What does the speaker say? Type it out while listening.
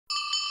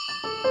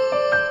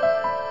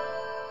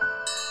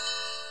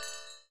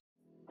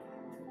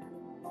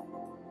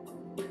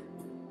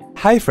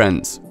Hi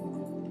friends!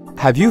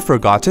 Have you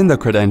forgotten the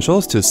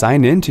credentials to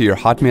sign in to your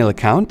Hotmail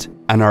account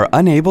and are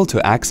unable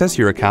to access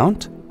your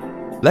account?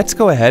 Let's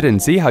go ahead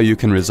and see how you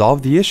can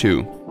resolve the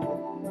issue.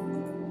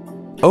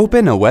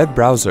 Open a web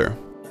browser.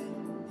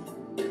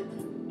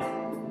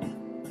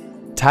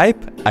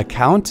 Type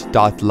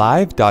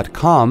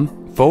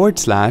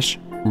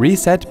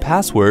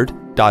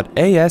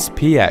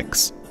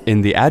account.live.com/resetpassword.aspx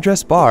in the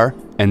address bar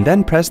and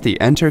then press the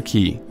Enter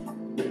key.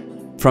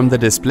 From the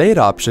displayed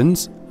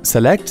options,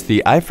 select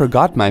the I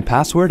forgot my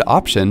password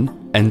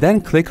option and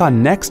then click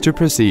on Next to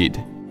proceed.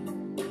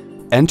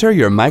 Enter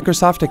your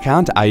Microsoft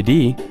account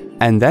ID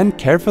and then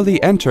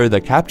carefully enter the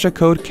CAPTCHA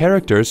code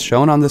characters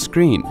shown on the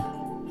screen.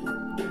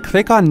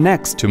 Click on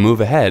Next to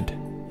move ahead.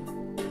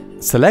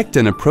 Select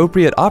an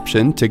appropriate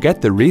option to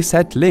get the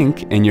reset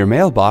link in your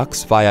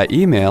mailbox via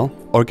email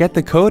or get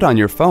the code on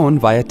your phone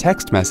via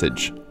text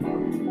message.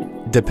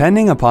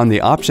 Depending upon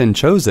the option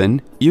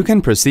chosen, you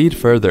can proceed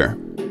further.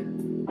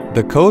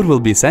 The code will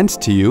be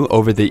sent to you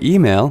over the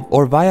email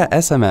or via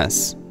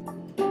SMS.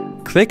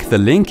 Click the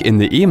link in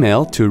the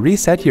email to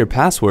reset your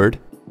password,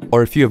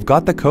 or if you have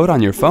got the code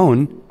on your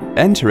phone,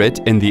 enter it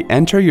in the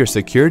Enter Your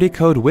Security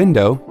Code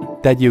window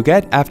that you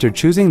get after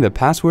choosing the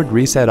password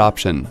reset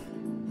option.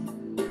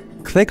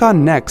 Click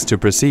on Next to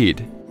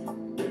proceed.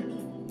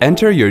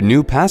 Enter your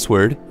new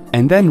password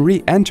and then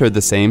re-enter the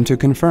same to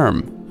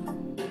confirm.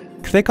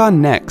 Click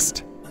on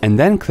Next and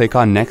then click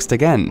on Next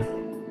again.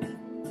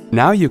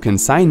 Now you can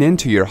sign in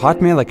to your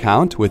Hotmail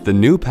account with the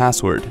new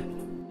password.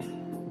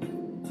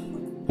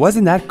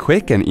 Wasn't that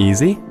quick and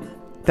easy?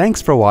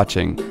 Thanks for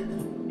watching.